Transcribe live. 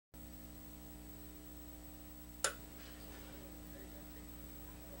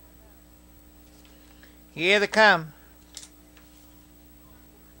Here they come.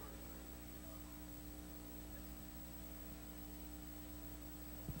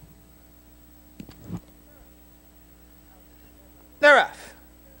 They're off.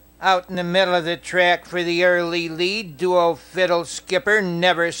 Out in the middle of the track for the early lead. Duo Fiddle Skipper,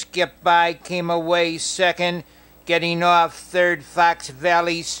 Never Skip By, came away second. Getting off third, Fox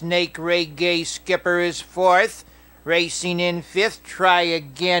Valley Snake, Ray Gay Skipper is fourth. Racing in fifth, Try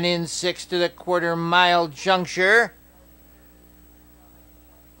Again in sixth to the quarter-mile juncture.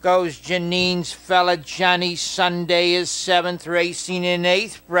 Goes Janine's Fella, Johnny Sunday is seventh. Racing in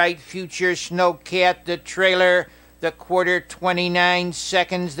eighth, Bright Future Snowcat, the trailer, the quarter 29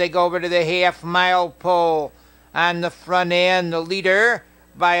 seconds. They go over to the half-mile pole. On the front end, the leader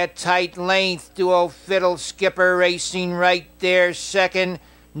by a tight length, Duo Fiddle Skipper racing right there second.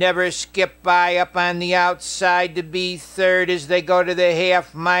 Never Skip By up on the outside to be third as they go to the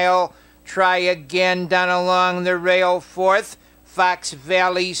half mile. Try Again down along the rail fourth. Fox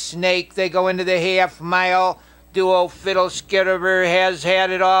Valley Snake, they go into the half mile. Duo Fiddle Skipper has had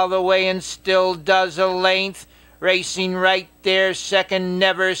it all the way and still does a length. Racing right there second,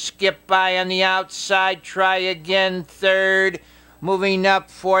 Never Skip By on the outside. Try Again third. Moving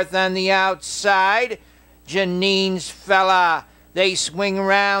up fourth on the outside, Janine's Fella. They swing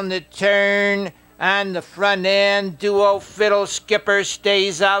round the turn on the front end. Duo Fiddle Skipper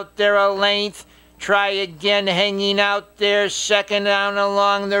stays out there a length. Try Again hanging out there second down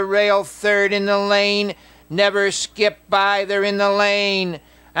along the rail, third in the lane. Never Skip By, they're in the lane.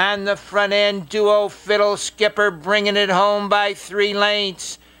 On the front end, Duo Fiddle Skipper bringing it home by 3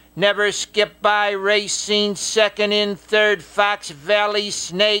 lengths. Never Skip By racing second in third, Fox Valley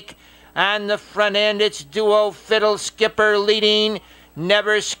Snake. On the front end, it's Duo Fiddle Skipper leading.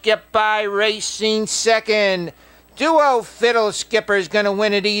 Never Skip By racing second. Duo Fiddle Skipper's going to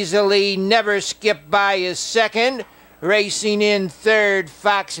win it easily. Never Skip By is second. Racing in third,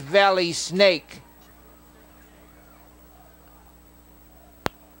 Fox Valley Snake.